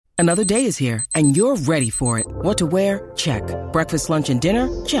Another day is here, and you're ready for it. What to wear? Check. Breakfast, lunch, and dinner?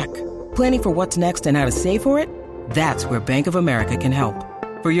 Check. Planning for what's next and how to save for it? That's where Bank of America can help.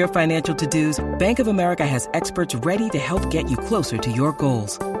 For your financial to-dos, Bank of America has experts ready to help get you closer to your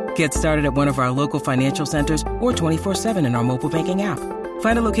goals. Get started at one of our local financial centers or 24/7 in our mobile banking app.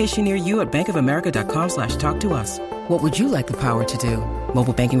 Find a location near you at bankofamerica.com/talktous. What would you like the power to do?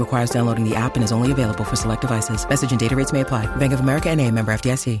 Mobile banking requires downloading the app and is only available for select devices. Message and data rates may apply. Bank of America N.A., member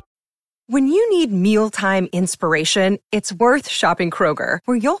FDIC. When you need mealtime inspiration, it's worth shopping Kroger,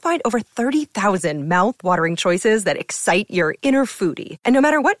 where you'll find over 30,000 mouth-watering choices that excite your inner foodie. And no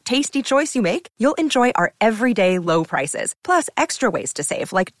matter what tasty choice you make, you'll enjoy our everyday low prices, plus extra ways to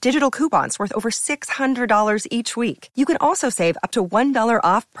save, like digital coupons worth over $600 each week. You can also save up to $1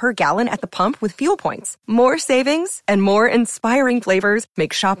 off per gallon at the pump with fuel points. More savings and more inspiring flavors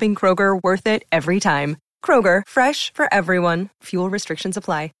make shopping Kroger worth it every time. Kroger, fresh for everyone. Fuel restrictions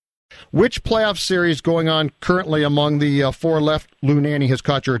apply. Which playoff series going on currently among the four left, Lou Nanne, has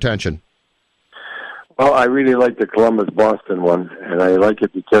caught your attention? Well, I really like the Columbus-Boston one, and I like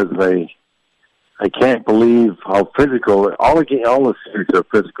it because I can't believe how physical, all the series are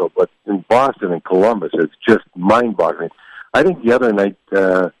physical, but in Boston and Columbus, it's just mind-boggling. I think the other night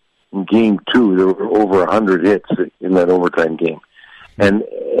in Game 2, there were over 100 hits in that overtime game. And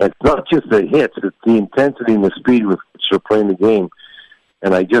it's not just the hits, it's the intensity and the speed with which they're playing the game.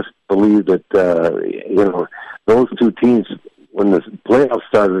 And I just believe that, those two teams, when the playoffs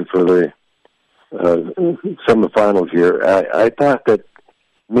started for the semifinals here, I thought that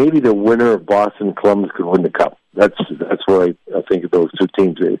maybe the winner of Boston and Columbus could win the Cup. That's what I think of those two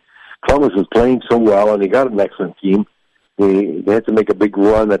teams. Columbus was playing so well, and they got an excellent team. They had to make a big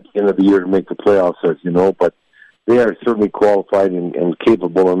run at the end of the year to make the playoffs, as you know, but they are certainly qualified and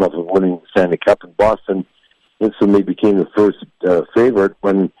capable enough of winning the Stanley Cup. In Boston, instantly became the first favorite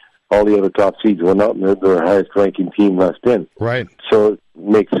when all the other top seeds went out and they're their highest-ranking team left in. Right. So it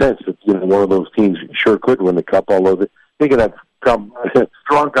makes sense that one of those teams sure could win the Cup, although they could have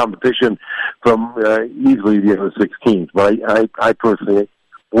strong competition from easily the other 6 teams. But I personally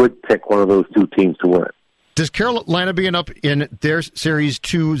would pick one of those two teams to win it. Does Carolina being up in their Series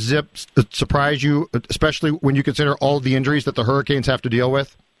 2 zip surprise you, especially when you consider all the injuries that the Hurricanes have to deal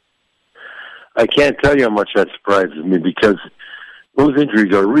with? I can't tell you how much that surprises me because those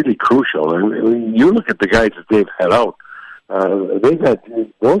injuries are really crucial. And you look at the guys that they've had out.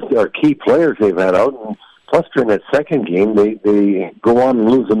 Those are key players they've had out. And plus, during that second game, they go on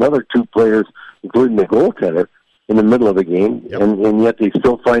and lose another 2 players, including the goaltender, in the middle of the game. Yep. And yet they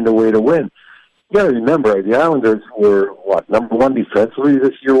still find a way to win. You got to remember, the Islanders were, number 1 defensively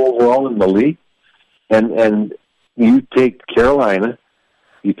this year overall in the league. And you take Carolina,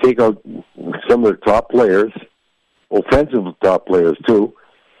 you take out some of their top players, offensive top players too,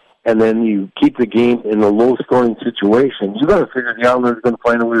 and then you keep the game in a low-scoring situation. You got to figure the Islanders are going to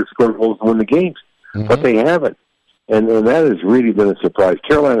find a way to score goals and win the games, but they haven't, and that has really been a surprise.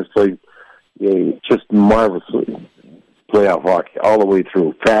 Carolina's played just marvelously playoff hockey all the way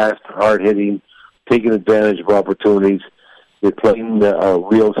through, fast, hard-hitting, taking advantage of opportunities. They're playing a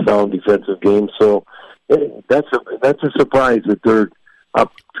real sound defensive game, so that's a surprise that they're up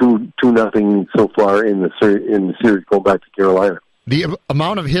 2-0 so far in the series going back to Carolina. The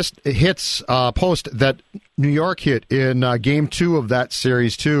amount of hits post that New York hit in Game 2 of that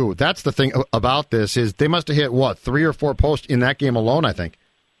series, too, that's the thing about this, is they must have hit, 3 or 4 posts in that game alone, I think.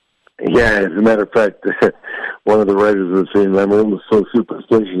 Yeah, as a matter of fact, one of the writers was saying, I was so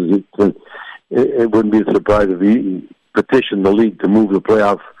superstitious, it wouldn't be a surprise if he petitioned the league to move the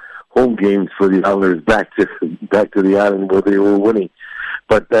playoff home games for the Islanders back to the island where they were winning.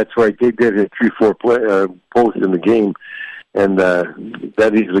 But that's right, they did hit 3-4 posts in the game, and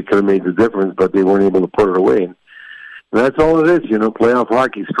that easily could have made the difference, but they weren't able to put it away. And that's all it is, playoff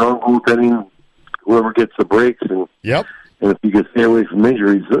hockey, strong goaltending, whoever gets the breaks. And if you can stay away from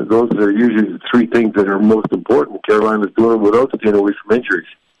injuries, those are usually the 3 things that are most important. Carolina's doing it without staying away from injuries.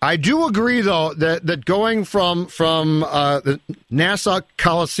 I do agree, though, that going from the Nassau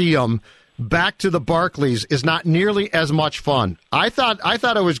Coliseum back to the Barclays is not nearly as much fun. I thought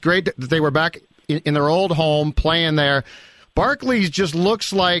it was great that they were back in their old home playing there. Barclays just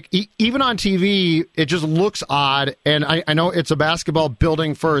looks like, even on TV, it just looks odd, and I know it's a basketball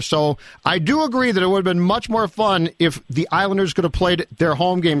building first, so I do agree that it would have been much more fun if the Islanders could have played their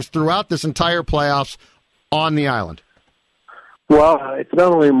home games throughout this entire playoffs on the island. Well, it's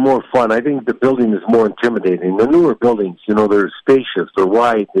not only more fun, I think the building is more intimidating. The newer buildings, they're spacious, they're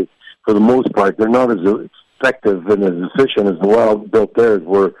wide, for the most part, they're not as effective and as efficient as the well-built theirs,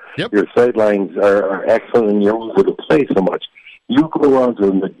 where your sidelines are excellent and you're able to play so much. You go around to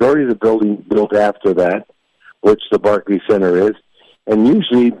the majority of the building built after that, which the Barclays Center is, and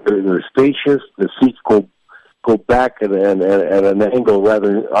usually they're spacious. The seats go back at an angle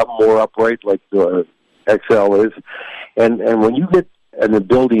rather more upright, like the XL is. And when you get in a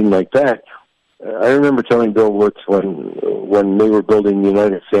building like that, I remember telling Bill Woods when they were building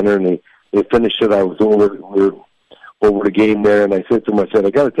United Center and they finished it. I was over the game there, and I said to him, I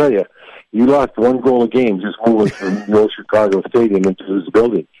got to tell you, you lost one goal a game just moving from the old Chicago Stadium into this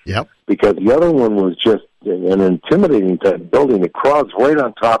building. Yep. Because the other one was just an intimidating type building. The crowd's right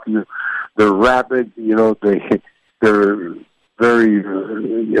on top of you. They're rapid, they're very,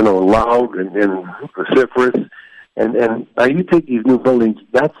 loud and vociferous. And now you take these new buildings,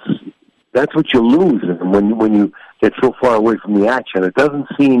 that's what you lose when you get so far away from the action. It doesn't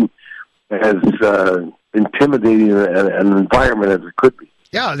seem as intimidating an environment as it could be.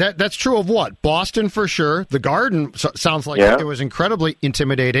 Yeah, that's true of what? Boston for sure. The Garden sounds like it was incredibly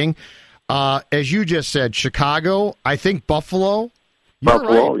intimidating. As you just said, Chicago, I think Buffalo.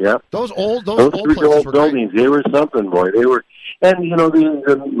 Buffalo, right. Yeah. Those old three old buildings, they were something, boy. They were, and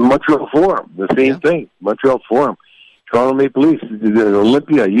the Montreal Forum, the same thing. Montreal Forum, Toronto Maple Leafs, the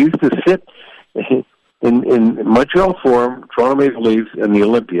Olympia. You used to sit in Montreal Forum, Toronto Maple Leafs, and the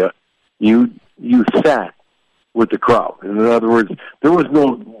Olympia. You sat with the crowd. In other words, there was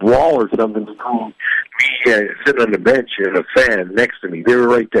no wall or something between me sitting on the bench and a fan next to me. They were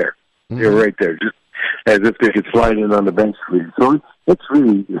right there. Mm-hmm. They were right there, just as if they could slide in on the bench for you. So it's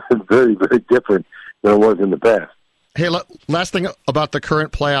really very, very different than it was in the past. Hey, last thing about the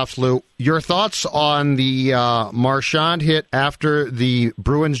current playoffs, Lou. Your thoughts on the Marchand hit after the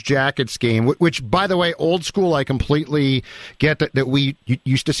Bruins-Jackets game, which, by the way, old school, I completely get that we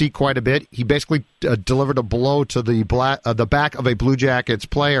used to see quite a bit. He basically delivered a blow to the back of a Blue Jackets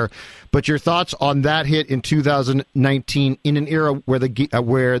player. But your thoughts on that hit in 2019 in an era where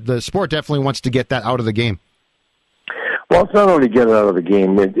the sport definitely wants to get that out of the game? Well, it's not only get it out of the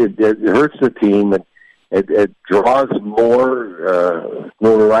game. It hurts the team. It draws more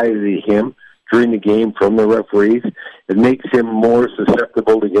notoriety to him during the game from the referees. It makes him more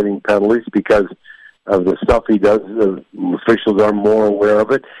susceptible to getting penalties because of the stuff he does. The officials are more aware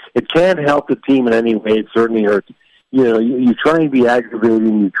of it. It can't help the team in any way. It certainly hurts. You try and be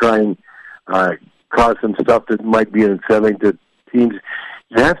aggravating. You try and cause some stuff that might be unsettling to teams.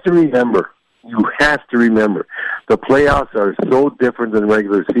 You have to remember, the playoffs are so different than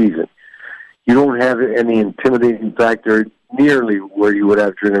regular season. You don't have any intimidating factor nearly where you would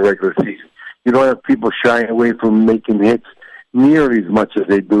have during the regular season. You don't have people shying away from making hits nearly as much as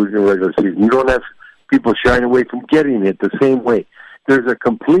they do in the regular season. You don't have people shying away from getting it the same way. There's a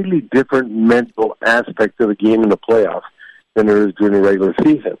completely different mental aspect of the game in the playoffs than there is during the regular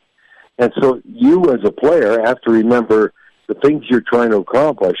season. And so you as a player have to remember the things you're trying to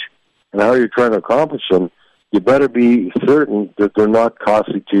accomplish and how you're trying to accomplish them. You better be certain that they're not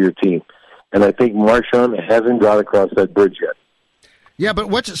costly to your team. And I think Marchand hasn't got across that bridge yet. Yeah, but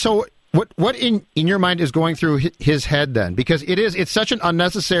what in your mind is going through his head then? Because it's such an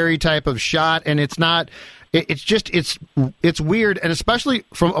unnecessary type of shot, and it's not. It's weird, and especially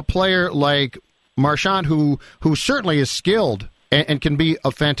from a player like Marchand, who certainly is skilled and can be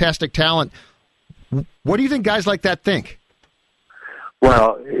a fantastic talent. What do you think guys like that think?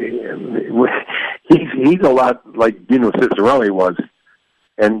 Well, he's a lot like Dino Ciccarelli was.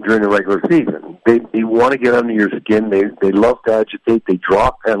 And during the regular season, they want to get under your skin. They love to agitate. They draw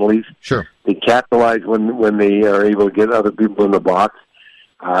penalties. Sure. They capitalize when they are able to get other people in the box.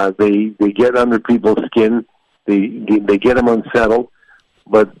 They get under people's skin. They get them unsettled.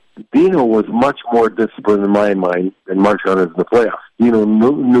 But Dino was much more disciplined in my mind than Marchand is in the playoffs. Dino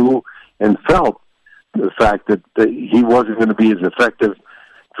knew and felt the fact that he wasn't going to be as effective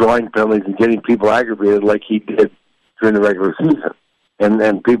drawing penalties and getting people aggravated like he did during the regular season.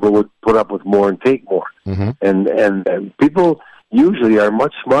 And people would put up with more and take more. Mm-hmm. And people usually are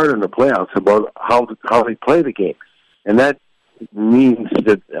much smarter in the playoffs about how they play the game. And that means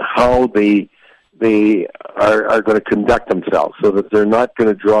that how they are going to conduct themselves so that they're not going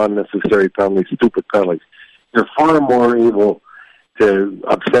to draw unnecessary penalties, stupid penalties. They're far more able to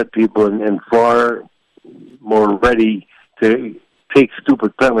upset people and far more ready to take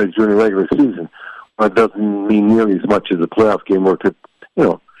stupid penalties during the regular season. But it doesn't mean nearly as much as a playoff game where it could,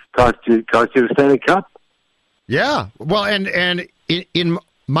 cost you the Stanley Cup. Yeah. Well, and in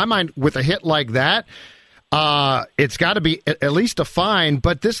my mind, with a hit like that, it's got to be at least a fine.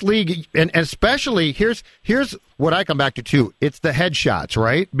 But this league, and especially, here's what I come back to, too. It's the headshots,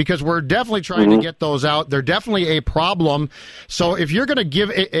 right? Because we're definitely trying to get those out. They're definitely a problem. So if you're going to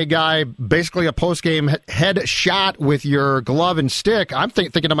give a guy basically a post-game head shot with your glove and stick, I'm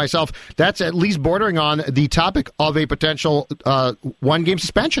thinking to myself, that's at least bordering on the topic of a potential one-game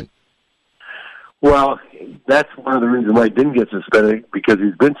suspension. Well, that's one of the reasons why he didn't get suspended, because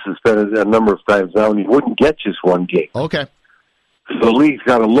he's been suspended a number of times now, and he wouldn't get just one game. Okay. So the league's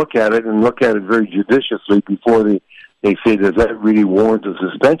got to look at it and look at it very judiciously before they say, does that really warrant a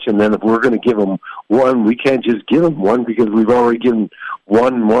suspension? Then if we're going to give him one, we can't just give him one, because we've already given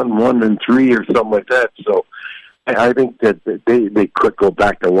one, and 3 or something like that. So I think that they could go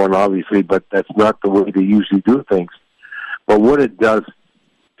back to one, obviously, but that's not the way they usually do things. But what it does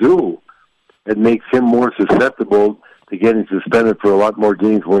do, it makes him more susceptible to getting suspended for a lot more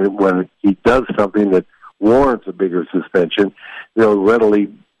games when he does something that warrants a bigger suspension. They'll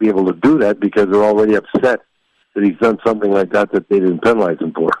readily be able to do that because they're already upset that he's done something like that they didn't penalize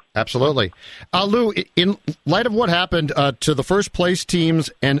him for. Absolutely. Lou, in light of what happened to the first place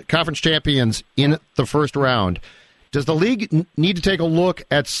teams and conference champions in the first round, does the league need to take a look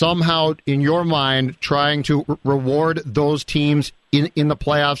at somehow, in your mind, trying to reward those teams in the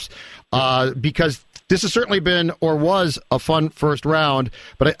playoffs? Because this has certainly been, or was, a fun first round.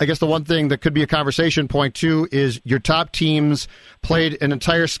 But I guess the one thing that could be a conversation point, too, is your top teams played an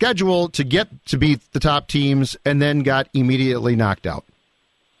entire schedule to get to beat the top teams and then got immediately knocked out.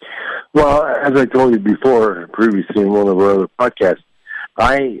 Well, as I told you before, previously in one of our other podcasts,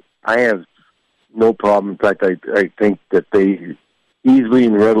 I have no problem. In fact, I think that they easily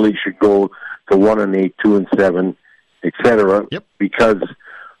and readily should go to 1-8, 2-7, etc. Yep. Because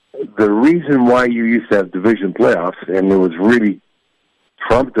the reason why you used to have division playoffs, and it was really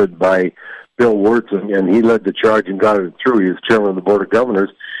prompted by Bill Wirtz, and he led the charge and got it through. He was chairman of the Board of Governors,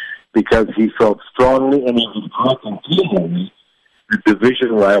 because he felt strongly, and he was correct in feeling, the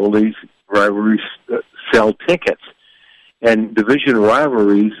division rivalries sell tickets. And division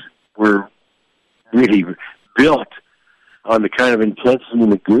rivalries were really built on the kind of intensity in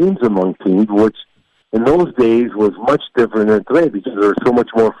the games among teams, which in those days was much different than today, because there was so much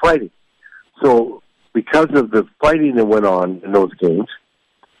more fighting. So because of the fighting that went on in those games,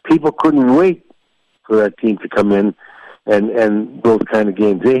 people couldn't wait for that team to come in and those kind of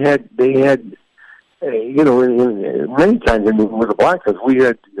games. They had many times with the Blackhawks, we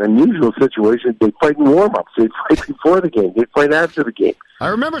had unusual situations. They'd fight in warm-ups. They'd fight before the game. They'd fight after the game. I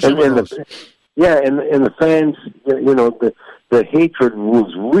remember some of those. And the fans, the hatred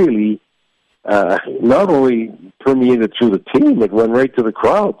was really not only permeated through the team, it went right to the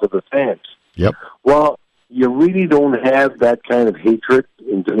crowd, to the fans. Yep. Well, you really don't have that kind of hatred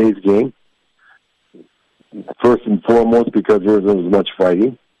in today's game, first and foremost because there isn't as much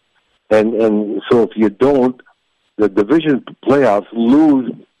fighting. And so if you don't, the division playoffs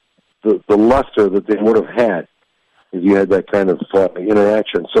lose the luster that they would have had if you had that kind of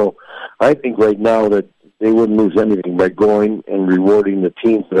interaction. So I think right now that they wouldn't lose anything by going and rewarding the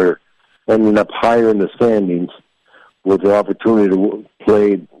teams that are ending up higher in the standings with the opportunity to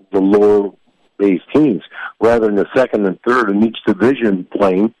play the lower-based teams, rather than the second and third in each division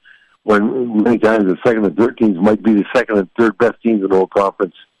playing, when many times the second and third teams might be the second and third best teams in the whole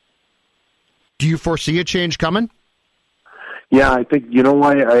conference. Do you foresee a change coming? Yeah, I think, you know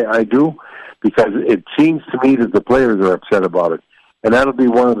why I do? Because it seems to me that the players are upset about it. And that'll be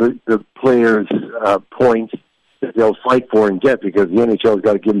one of the players' points that they'll fight for and get, because the NHL's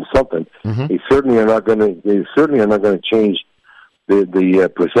got to give them something. Mm-hmm. They certainly are not going to change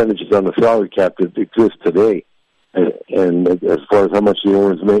the percentages on the salary cap that exist today. And as far as how much the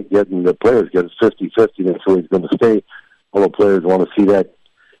owners make get and the players get, it's 50-50. That's where he's going to stay. All the players want to see that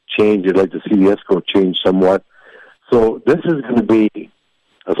change. They'd like to see the escrow change somewhat. So this is going to be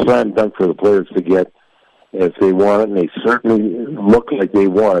a slam dunk for the players to get if they want it, and they certainly look like they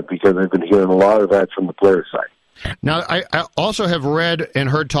want it, because I've been hearing a lot of that from the player side. Now, I also have read and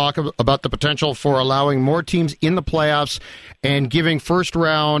heard talk about the potential for allowing more teams in the playoffs and giving first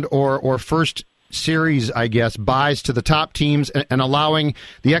round or first series, I guess, buys to the top teams, and allowing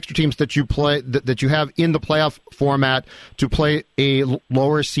the extra teams that you play that you have in the playoff format to play a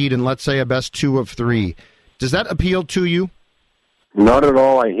lower seed in, let's say, a best 2 of 3. Does that appeal to you? Not at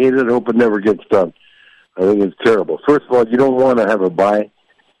all. I hate it. I hope it never gets done. I think it's terrible. First of all, you don't want to have a bye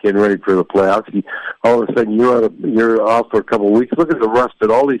getting ready for the playoffs. All of a sudden, you're off for a couple of weeks. Look at the rust that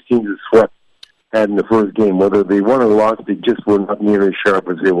all these teams have swept had in the first game. Whether they won or lost, they just were not near as sharp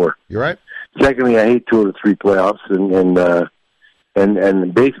as they were. You're right. Secondly, I hate 2 out of 3 playoffs, and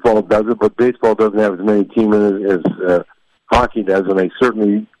and baseball does it, but baseball doesn't have as many teams as hockey does, and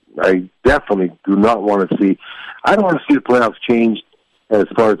I definitely do not want to see. I don't want to see the playoffs changed as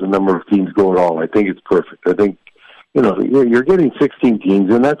far as the number of teams go at all. I think it's perfect. I think, you're getting 16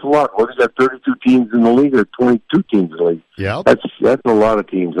 teams, and that's a lot. What is that, 32 teams in the league or 22 teams in the league? Yeah. That's a lot of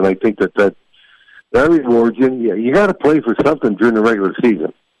teams, and I think that rewards you. You got to play for something during the regular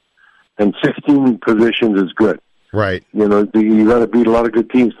season, and 16 positions is good. Right. You got to beat a lot of good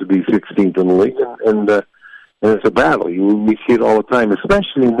teams to be 16th in the league, and it's a battle. We see it all the time,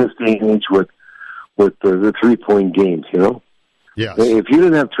 especially in this day and age with the 3-point games, Yes. If you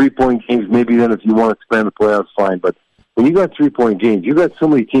didn't have 3-point games, maybe then if you want to expand the playoffs, fine. But when you got 3-point games, you got so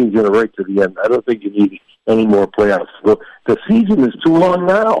many teams in it right to the end. I don't think you need any more playoffs. The season is too long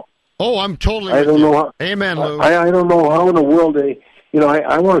now. Oh, I'm totally. I don't know how. Amen, Lou. I don't know how in the world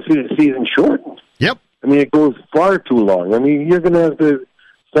I want to see the season shortened. Yep. I mean, it goes far too long. I mean, you're going to have the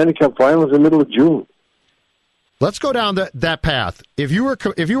Stanley Cup Finals in the middle of June. Let's go down that path. If you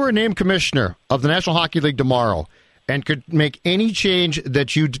were named commissioner of the National Hockey League tomorrow and could make any change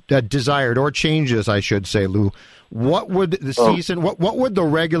that you desired, or changes, I should say, Lou, what would the season? What would the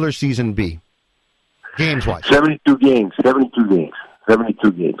regular season be, games wise? 72 games. 72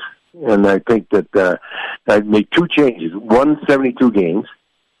 games. And I think that I'd make two changes. One, 72 games,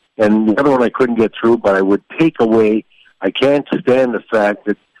 and the other one I couldn't get through, but I would take away. I can't stand the fact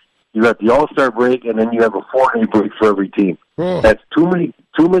that you got the All-Star break, and then you have a 4-day break for every team. Oh. That's too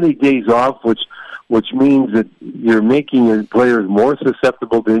many days off, which means that you're making your players more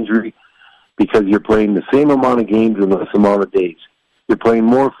susceptible to injury because you're playing the same amount of games in less amount of days. You're playing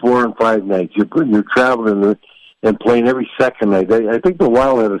more 4 and 5 nights. You're traveling and playing every second night. I think the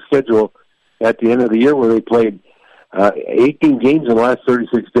Wild had a schedule at the end of the year where they played 18 games in the last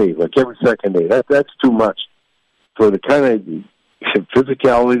 36 days, like every second day. That's too much for the kind of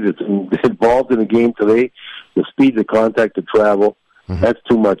physicality that's involved in the game today, the speed, the contact, the travel. Mm-hmm. That's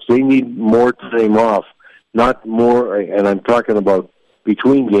too much. They need more time off, not more, and I'm talking about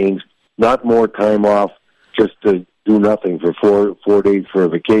between games, not more time off just to do nothing for 4 days for a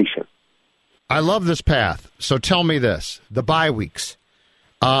vacation. I love this path. So tell me this, the bye weeks.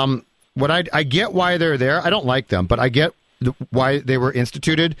 I get why they're there. I don't like them, but I get why they were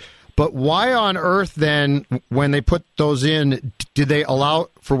instituted. But why on earth then, when they put those in, did they allow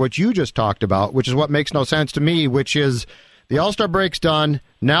for what you just talked about, which is what makes no sense to me, which is the All-Star break's done,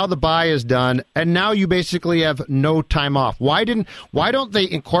 now the bye is done, and now you basically have no time off. Why don't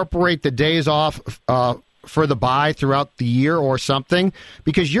they incorporate the days off for the bye throughout the year or something?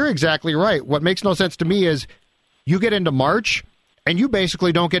 Because you're exactly right. What makes no sense to me is you get into March and you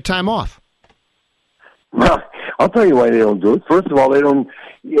basically don't get time off. Well, I'll tell you why they don't do it. First of all, they don't.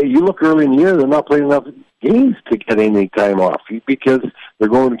 You look early in the year; they're not playing enough games to get any time off because they're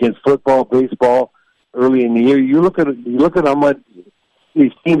going against football, baseball early in the year. You look at how much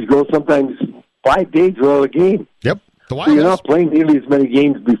these teams go. Sometimes 5 days without a game. Yep. So you're not playing nearly as many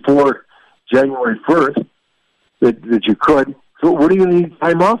games before January 1st that you could. So what do you need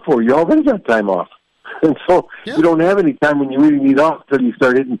time off for? You already got time off. And so you don't have any time when you really need off until you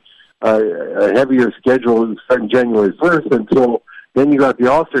start hitting a heavier schedule starting January 1st. And so then you got the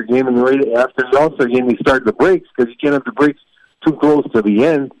All-Star game, and right after the All-Star game, you start the breaks because you can't have the breaks too close to the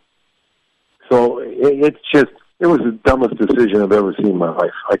end. So it was the dumbest decision I've ever seen in my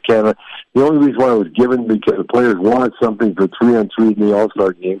life. The only reason why it was given because the players wanted something for 3-on-3 in the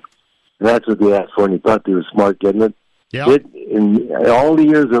All-Star game. And that's what they asked for, and he thought they were smart getting it. Yep. In all the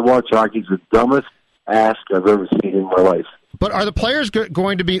years I watch hockey, it's the dumbest ask I've ever seen in my life. But are the players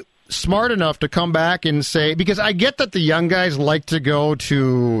going to be smart enough to come back and say, because I get that the young guys like to go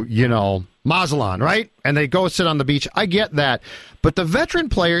to, Mazatlan, right? And they go sit on the beach. I get that. But the veteran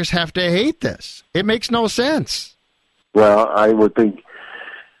players have to hate this. It makes no sense. Well, I would think,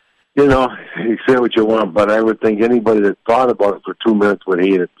 you say what you want, but I would think anybody that thought about it for 2 minutes would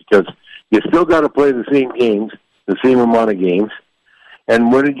hate it because you still got to play the same games, the same amount of games.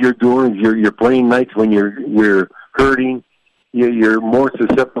 And what you're doing is you're playing nights when you're hurting. You're more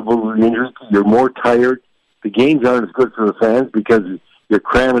susceptible to injuries. You're more tired. The games aren't as good for the fans because you're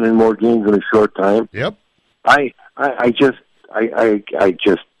cramming in more games in a short time. Yep. I just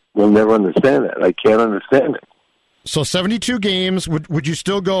will never understand that. I can't understand it. So 72 games. Would you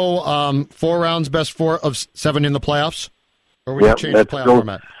still go 4 rounds, best 4 of 7 in the playoffs, or would you change the playoff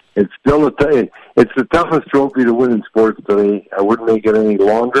format? It's still it's the toughest trophy to win in sports today. I wouldn't make it any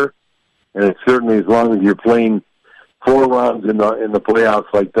longer, and it's certainly as long as you're playing 4 rounds in the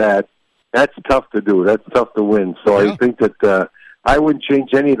playoffs like that. That's tough to do. That's tough to win. So I think that I wouldn't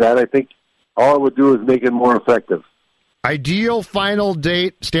change any of that. I think all I would do is make it more effective. Ideal final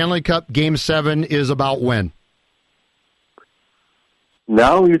date, Stanley Cup Game 7 is about when?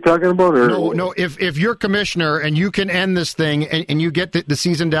 Now you're talking about? Or? No. If you're commissioner and you can end this thing and you get the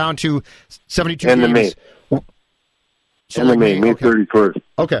season down to 72 End games. End of May, May 31st.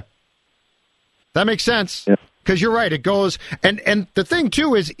 Okay. That makes sense. Because you're right. It goes. And the thing,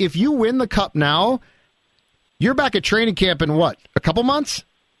 too, is if you win the Cup now, you're back at training camp in what? A couple months?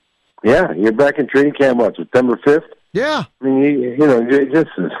 Yeah, you're back in training camp, what, September 5th? Yeah. I mean,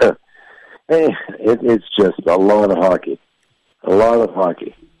 it's just a lot of hockey. A lot of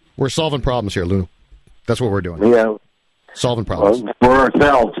hockey. We're solving problems here, Lou. That's what we're doing. Yeah. Solving problems. For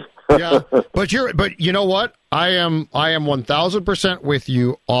ourselves. Yeah. But you know what? I am 1,000% with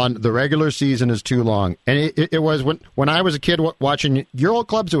you on the regular season is too long. And it was when I was a kid watching your old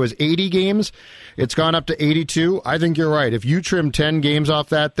clubs, it was 80 games. It's gone up to 82. I think you're right. If you trim 10 games off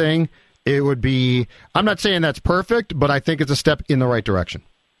that thing, it would be, I'm not saying that's perfect, but I think it's a step in the right direction.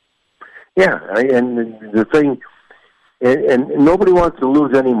 Yeah. And the thing, and nobody wants to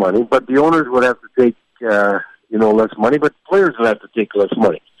lose any money, but the owners would have to take, less money, but players would have to take less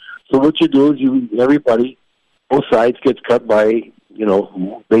money. So what you do is everybody, both sides gets cut by,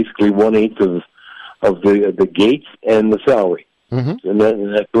 basically 1/8 of the gates and the salary. Mm-hmm. And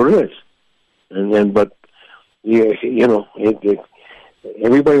that's what it is. But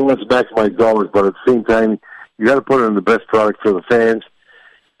everybody wants to maximize dollars, but at the same time, you got to put in the best product for the fans.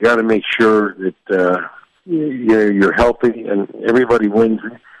 You got to make sure that you're healthy and everybody wins,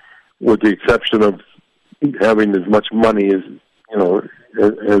 with the exception of having as much money as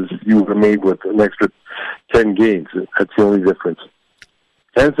you would have made with an extra 10 games. That's the only difference.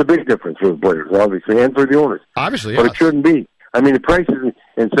 And it's a big difference for the players, obviously, and for the owners. Obviously, but it shouldn't be. I mean, the prices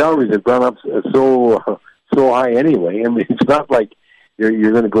and salaries have gone up so high anyway. I mean, it's not like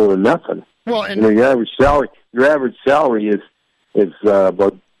you're going to go to nothing. Well, and your average salary is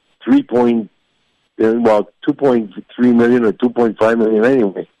about 2.3 million or 2.5 million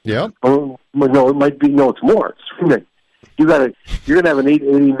anyway. Yeah. No, it might be. No, it's more. It's 3 million. You're going to have an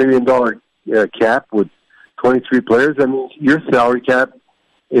 $80 million cap with 23 players. I mean, your salary cap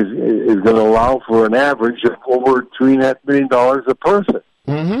is going to allow for an average of over $3.5 million a person.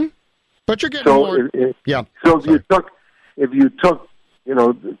 Mm-hmm. But you're getting more. Yeah. So if you took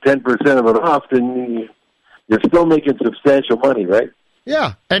 10% of it off, then you're still making substantial money, right?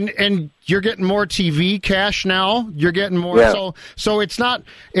 Yeah, and you're getting more TV cash now. You're getting more. Yeah. So it's not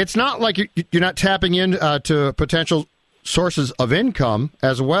like you're not tapping in to potential sources of income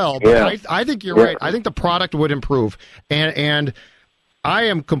as well. But yeah. I think you're right. I think the product would improve, and I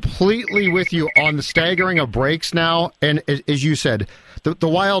am completely with you on the staggering of breaks now. And as you said, the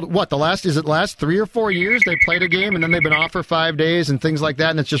Wild, the last 3 or 4 years they played a game and then they've been off for 5 days and things like that,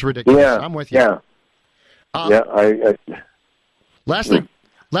 and it's just ridiculous. Yeah, I'm with you. Yeah. Last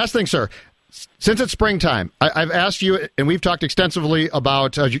thing, sir. Since it's springtime, I've asked you, and we've talked extensively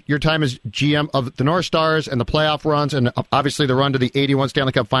about your time as GM of the North Stars and the playoff runs, and obviously the run to the 81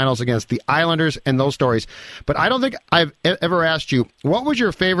 Stanley Cup Finals against the Islanders and those stories. But I don't think I've ever asked you, what was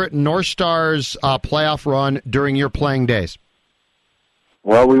your favorite North Stars playoff run during your playing days?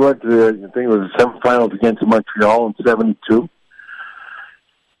 Well, we went to the semifinals against Montreal in '72,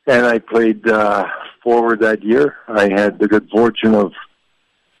 and I played forward that year. I had the good fortune of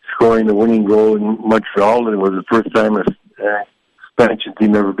scoring the winning goal in Montreal, and it was the first time an expansion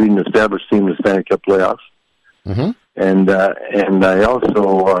team ever beat an established team in the Stanley Cup playoffs. Mm-hmm. And I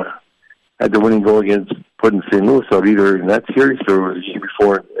also had the winning goal against putting St. Louis out either in that series or the year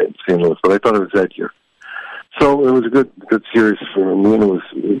before in St. Louis, but I thought it was that year. So it was a good series for me, and it was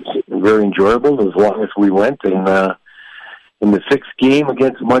very enjoyable as long as we went. And in the 6th game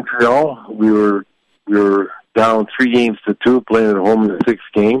against Montreal, we were down 3-2, playing at home in the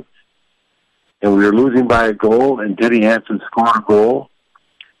 6th game. And we were losing by a goal, and Denny Hansen scored a goal.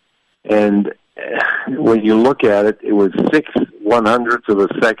 And when you look at it, it was 6/100ths of a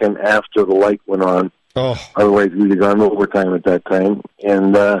second after the light went on. Oh. Otherwise, we'd have gone overtime at that time.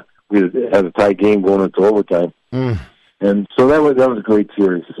 And we had a tie game going into overtime. Mm. And so that was a great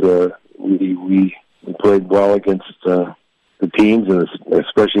series. We played well against the teams, and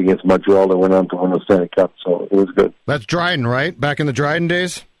especially against Montreal that went on to win the Stanley Cup, so it was good. That's Dryden, right? Back in the Dryden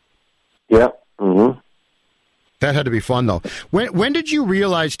days? Yeah. Mm-hmm. That had to be fun, though. When did you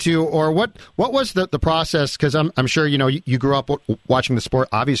realize, too, or what was the process? Because I'm sure, you grew up watching the sport,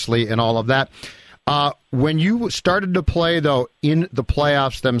 obviously, and all of that. When you started to play, though, in the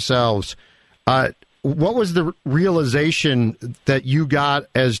playoffs themselves, what was the realization that you got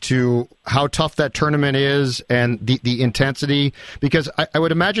as to how tough that tournament is and the intensity? Because I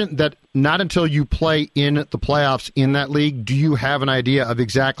would imagine that not until you play in the playoffs in that league do you have an idea of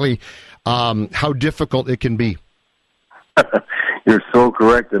exactly how difficult it can be. You're so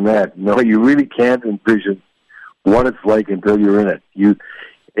correct in that. No, you really can't envision what it's like until you're in it.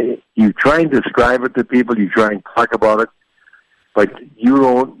 You try and describe it to people, you try and talk about it, but you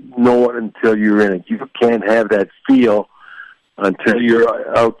don't know it until you're in it. You can't have that feel until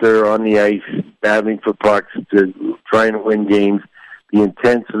you're out there on the ice battling for pucks, trying to win games. The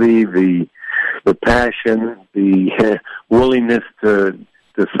intensity, the passion, the willingness to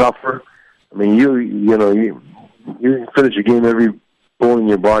suffer. I mean, you finish a game, every bone in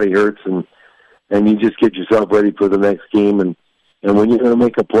your body hurts, and you just get yourself ready for the next game. And when you're going to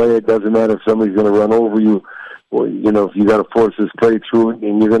make a play, it doesn't matter if somebody's going to run over you. Or, if you got to force this play through it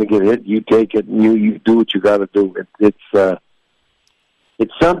and you're going to get hit, you take it and you do what you got to do. It's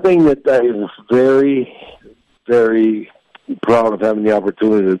something that I was very, very proud of having the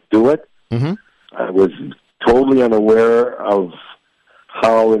opportunity to do it. Mm-hmm. I was totally unaware of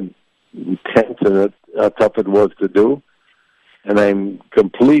how intense and how tough it was to do. And I'm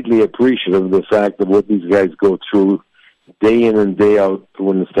completely appreciative of the fact of what these guys go through day in and day out to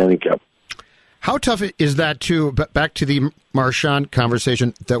win the Stanley Cup. How tough is that, too? Back to the Marchand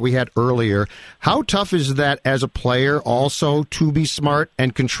conversation that we had earlier. How tough is that as a player also to be smart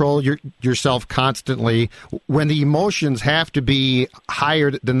and control yourself constantly when the emotions have to be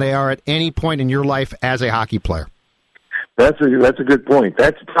higher than they are at any point in your life as a hockey player? That's a good point.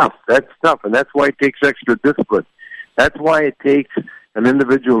 That's tough. And that's why it takes extra discipline. That's why it takes an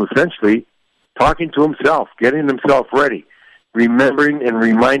individual essentially talking to himself, getting himself ready, remembering and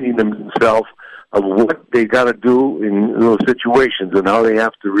reminding themselves of what they got to do in those situations and how they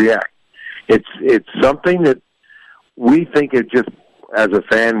have to react. It's something that we think it just, as a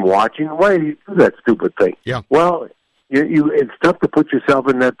fan watching, why do you do that stupid thing? Yeah. Well, it's tough to put yourself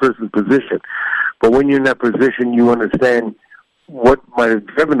in that person's position. But when you're in that position, you understand what might have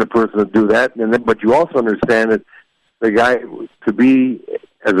driven the person to do that, but you also understand that the guy, to be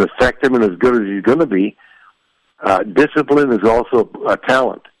as effective and as good as he's going to be, discipline is also a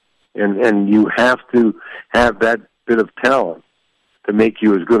talent. And you have to have that bit of talent to make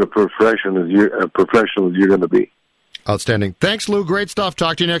you as good a professional as you're going to be. Outstanding. Thanks, Lou. Great stuff.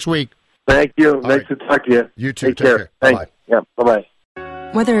 Talk to you next week. Thank you. Nice to talk to you. You too. Take care. Bye-bye. Yeah, bye-bye.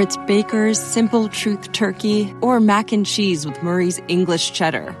 Whether it's Baker's Simple Truth Turkey or mac and cheese with Murray's English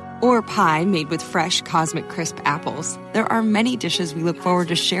Cheddar or pie made with fresh Cosmic Crisp apples, there are many dishes we look forward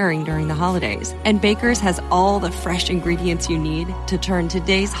to sharing during the holidays. And Baker's has all the fresh ingredients you need to turn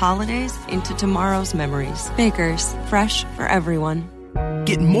today's holidays into tomorrow's memories. Baker's, fresh for everyone.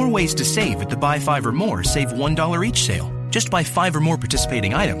 Get more ways to save at the Buy 5 or More Save $1 each sale. Just buy 5 or more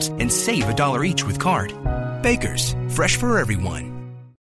participating items and save $1 each with card. Baker's, fresh for everyone.